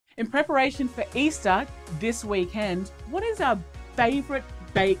in preparation for Easter this weekend, what is our favourite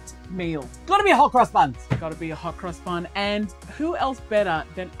baked meal? Gotta be a hot cross buns. Gotta be a hot cross bun. And who else better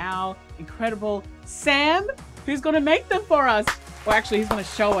than our incredible Sam, who's gonna make them for us? Well, actually, he's gonna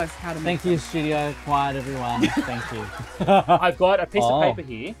show us how to make Thank you, studio. Quiet, everyone. Thank you. I've got a piece of paper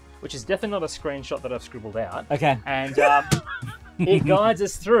here, which is definitely not a screenshot that I've scribbled out. Okay. And it guides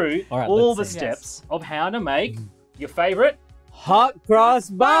us through all the steps of how to make your favourite hot cross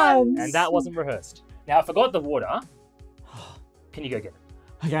buns. And that wasn't rehearsed. Now, I forgot the water. Can you go get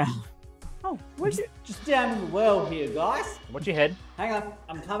it? Okay. Oh, where's it? Just down in the world here, guys. Watch your head. Hang on,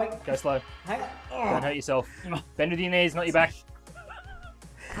 I'm coming. Go slow. Hang on. Don't hurt yourself. Bend with your knees, not your back.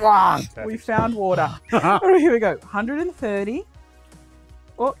 We found water. All right, here we go. 130.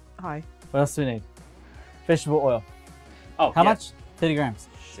 Oh, hi. What else do we need? Vegetable oil. Oh, how much? 30 grams.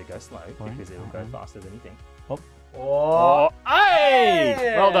 So go slow because it'll go faster than you think. Oh. Oh. Hey!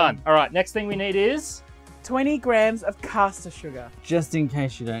 Well done. All right, next thing we need is 20 grams of caster sugar. Just in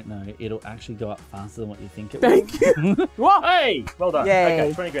case you don't know, it'll actually go up faster than what you think it will. Thank you. Whoa. Hey! Well done. Yay.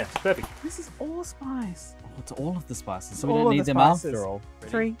 Okay, 20 grams. Perfect. This is all spice. Oh, it's all of the spices, so we All don't of need the them spices. after all.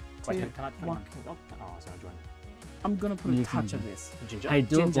 Three, Wait, two, can I, one. Oh, sorry, join. I'm gonna put You a touch can of do. this. Ginger. Hey,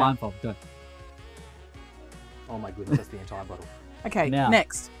 do it Ginger. blindfold. Go. Oh my goodness, that's the entire bottle. Okay, Now.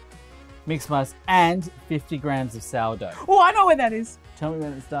 next. Mixed spice and 50 grams of sourdough. Oh, I know where that is. Tell me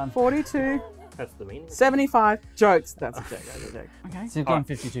when it's done. 42, That's the meaning. 75. Jokes. That's a joke. That's a joke. Okay. So you've gone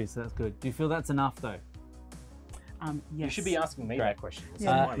 52, so that's good. Do you feel that's enough though? Yes. You should be asking me that question. It's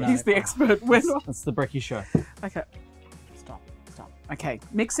Yeah, not my he's the expert. We're not. That's the Brecky show. Okay. Stop. Okay,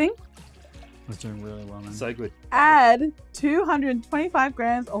 mixing. He's doing really well, man. So good. Add 225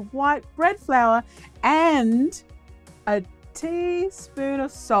 grams of white bread flour and a teaspoon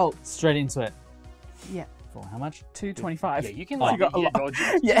of salt. Straight into it. Yeah. For how much? 225. Yeah, you can Oh, like, you got a lot.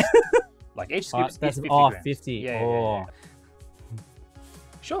 Yeah. Like each Alright, scoop that's is 50 oh, grams. 50. Yeah, oh.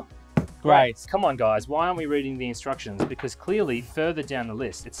 Sure. Great. Come on, guys. Why aren't we reading the instructions? Because clearly, further down the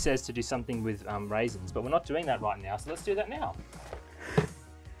list, it says to do something with raisins, but we're not doing that right now, so let's do that now.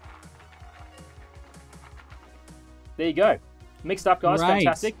 There you go. Mixed up, guys. Great.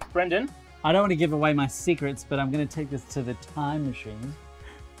 Fantastic. Brendan. I don't want to give away my secrets, but I'm going to take this to the time machine.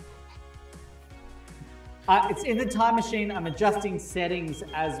 It's in the time machine. I'm adjusting settings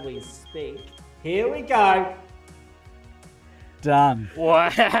as we speak. Here we go. Done.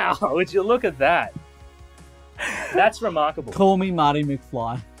 Wow. Would you look at that? That's remarkable. Call me Marty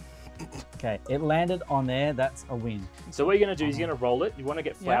McFly. Okay, it landed on there. That's a win. So what you're going to do is you're going to roll it. You want to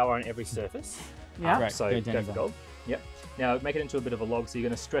get flour on every surface. Yeah. Great. So Go go down for the gold. Yep. Now make it into a bit of a log, so you're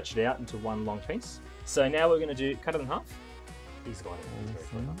going to stretch it out into one long piece. So now we're going to do cut it in half. He's got it. He's very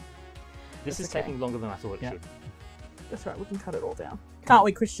clever. This is taking longer than I thought it should. That's right. We can cut it all down. Can't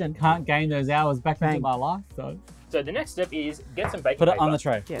we, Christian? Can't gain those hours back into my life, though. So the next step is get some baking Put it paper. on the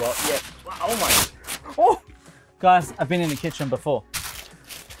tray. Yeah. Well, yeah. Oh my. Oh. Guys, I've been in the kitchen before.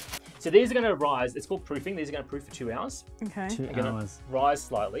 So these are going to rise. It's called proofing. These are going to proof for 2 hours. Okay. 2 They're going hours. to rise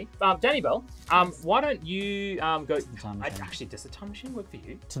slightly. Danny Bell, why don't you go? time machine. Actually, does the time machine work for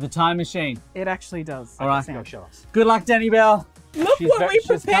you? To the time machine. It actually does. All right. Go show us. Good luck, Danny Bell. Look She's what ve- we she's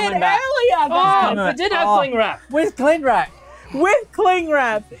prepared coming back. earlier. Oh, coming we did have Oh. cling wrap. With cling wrap. With cling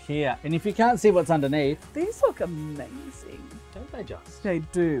wrap. Here. And if you can't see what's underneath, These look amazing. Don't they just? They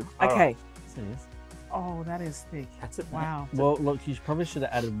do. All Okay. right. see this. Oh, that is thick. That's it. Wow. Well, look, you probably should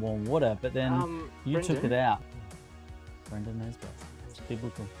have added warm water, but then you took Brendan? it out. Brendan knows best. It's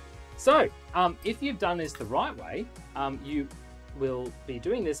biblical. So, if you've done this the right way, you will be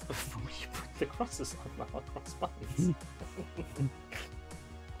doing this before you put the crosses on the hot cross buns.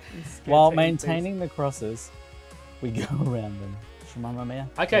 While maintaining the crosses, we go around them. Shemama Mia.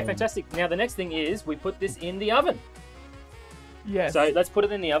 Okay, fantastic. Now the next thing is we put this in the oven. Yes. So let's put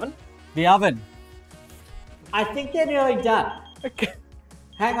it in the oven. The oven. I think they're nearly done. Okay.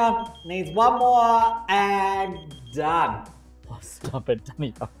 Hang on. Needs one more and done. Oh, stop it,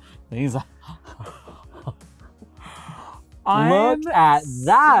 Danny. These are... Look at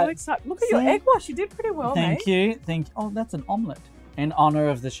that. So excited. Look at your See? egg wash. You did pretty well, Thank mate. you. Thank you. Oh, that's an omelette. In honor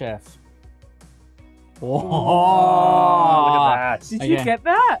of the chef. Oh, Look at that. Did you get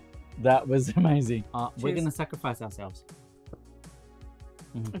that? That was amazing. We're Cheers. going to sacrifice ourselves.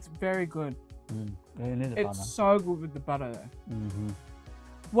 It's very good. We need It's butter. so good with the butter, though. Mm-hmm.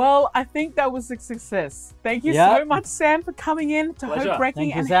 Well, I think that was a success. Thank you Yep. so much, Sam, for coming in to Pleasure. Hope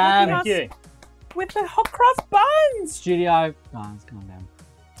Breaking Thank you, and Sam. helping Thank us you. with the hot cross buns. Studio. Guys, calm down.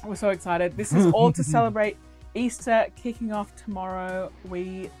 We're so excited. This is all to celebrate Easter kicking off tomorrow.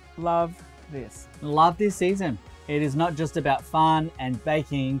 We love this. Love this season. It is not just about fun and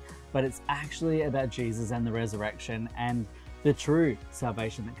baking, but it's actually about Jesus and the resurrection and the true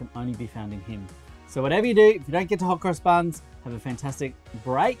salvation that can only be found in him. So whatever you do, if you don't get to Hot Cross Buns, have a fantastic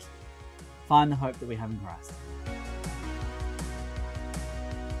break. Find the hope that we have in Christ.